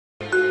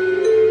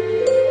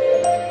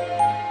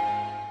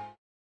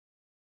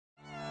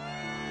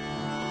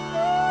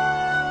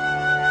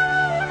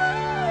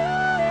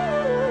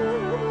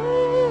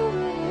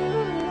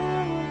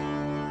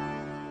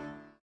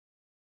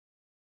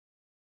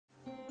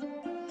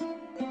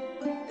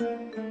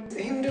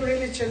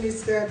Christian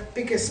is the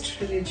biggest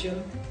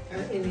religion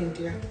in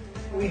India.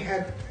 We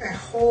had a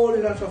whole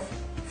lot of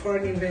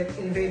foreign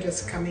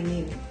invaders coming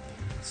in.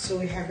 So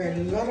we have a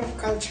lot of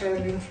cultural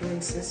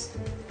influences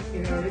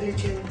in our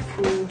religion,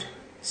 food,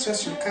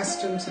 social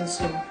customs and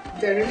so on.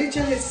 The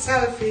religion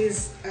itself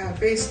is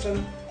based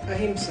on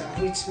ahimsa,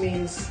 which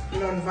means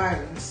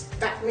non-violence.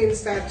 That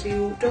means that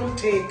you don't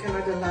take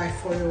another life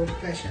for your own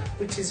pleasure,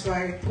 which is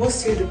why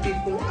most Hindu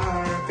people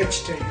are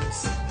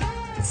vegetarians.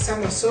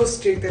 Some are so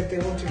strict that they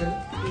won't even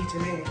eat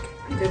an egg.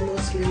 They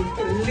mostly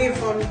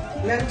live on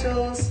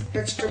lentils,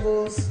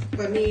 vegetables,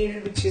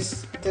 paneer, which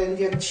is the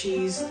Indian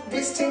cheese.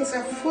 These things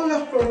are full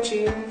of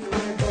protein,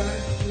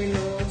 fiber,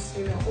 minerals,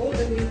 all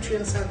the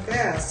nutrients are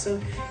there.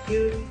 So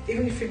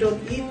even if you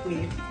don't eat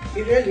meat,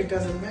 it really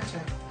doesn't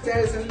matter. There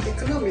is an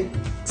economic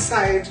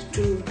side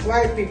to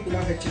why people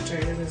are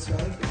vegetarian as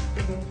well.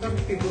 A lot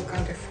of people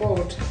can't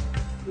afford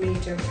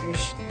meat and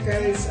fish.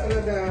 There is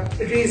another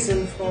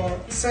reason for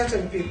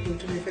certain people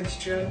to be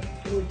vegetarian,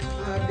 which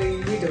are the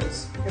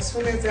widows. As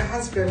soon as their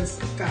husbands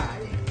die,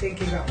 they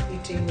give up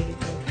eating meat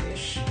and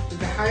fish.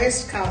 The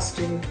highest caste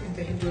in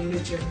the Hindu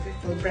religion, they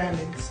call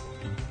Brahmins.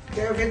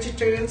 They are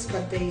vegetarians,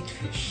 but they eat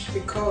fish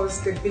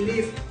because they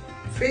believe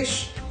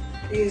fish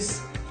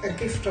is a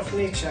gift of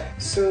nature.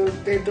 So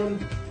they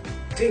don't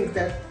think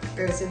that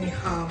there's any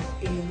harm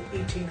in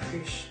eating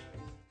fish.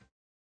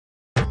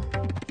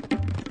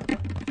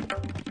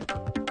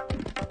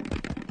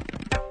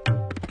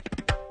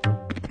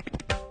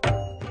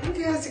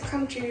 India is a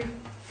country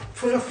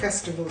full of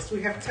festivals.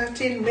 We have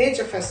 13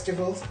 major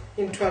festivals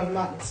in 12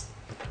 months,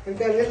 and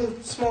there are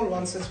little small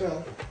ones as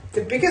well.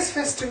 The biggest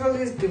festival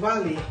is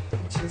Diwali,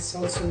 which is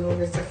also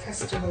known as the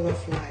Festival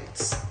of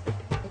Lights.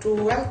 To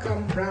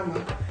welcome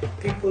Rama,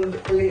 people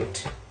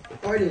lit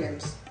oil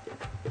lamps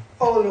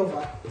all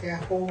over their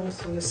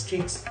homes, on the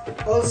streets.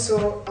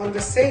 Also, on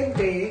the same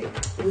day,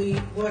 we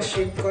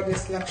worship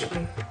Goddess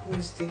Lakshmi, who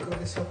is the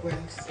goddess of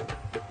wealth.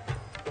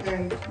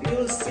 And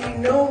you'll see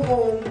no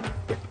home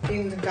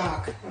in the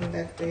dark on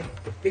that day,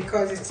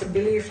 because it's a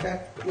belief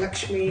that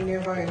Lakshmi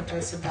never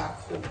enters a dark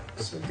home.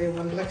 So they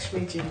want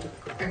Lakshmi Ji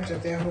to enter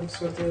their home,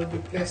 so they will be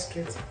blessed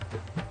with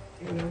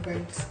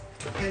wealth.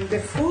 And the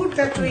food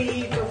that we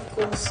eat, of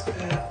course,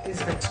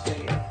 is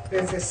vegetarian.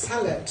 There's a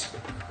salad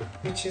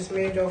which is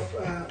made of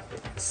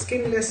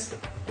skinless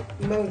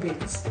mung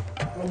beans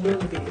or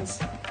moon beans,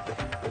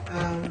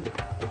 and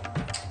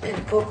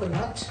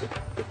coconut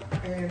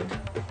and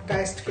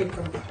diced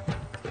cucumber.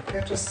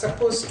 That was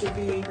supposed to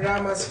be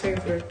Rama's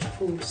favorite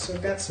food, so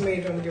that's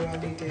made on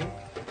Diwali day.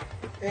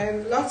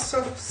 And lots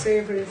of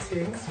savory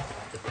things.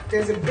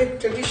 There's a big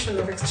tradition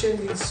of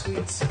exchanging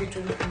sweets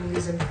between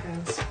families and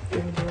friends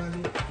during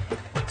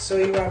Diwali. So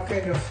you are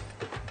kind of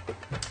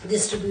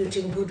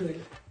distributing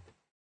goodwill.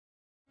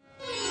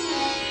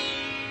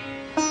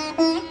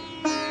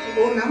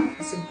 Onam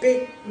is a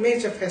big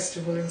major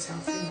festival in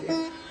South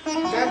India.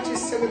 That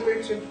is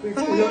celebrated with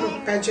a lot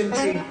of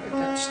pageantry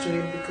attached to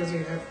it, because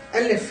you have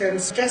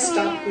elephants dressed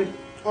up with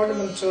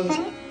ornamental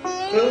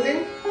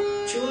clothing,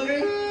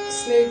 jewelry,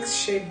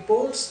 snake-shaped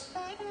boats.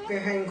 They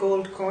hang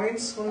gold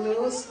coins on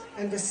those,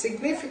 and the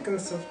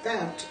significance of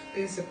that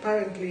is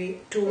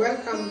apparently to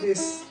welcome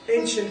this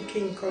ancient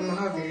king called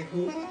Mahavir,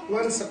 who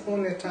once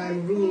upon a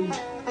time ruled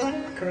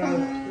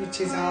Kerala, which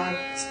is our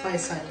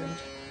spice island.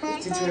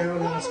 It is where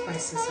all our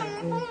spices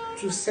are grown.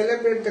 To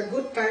celebrate the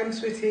good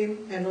times with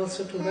him and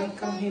also to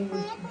welcome him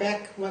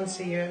back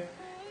once a year,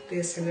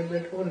 they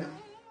celebrate Onam.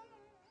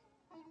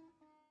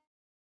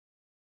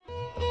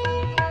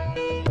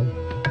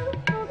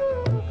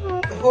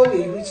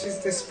 Holi, which is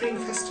the spring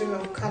festival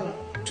of color,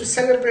 to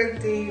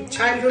celebrate the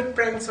childhood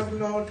pranks of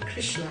Lord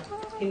Krishna,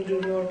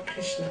 Hindu Lord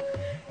Krishna.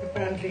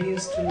 Apparently he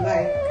used to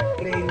like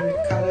playing with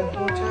colored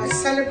water. It's a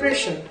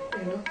celebration,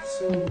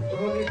 so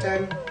Holi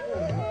time,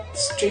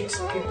 streets,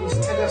 people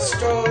set up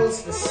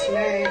stalls, the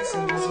snacks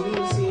and there's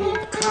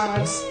music,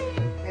 cards,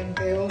 and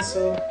they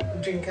also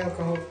drink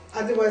alcohol.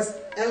 Otherwise,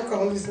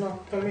 alcohol is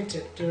not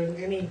permitted during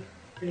any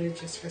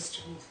religious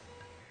festivals.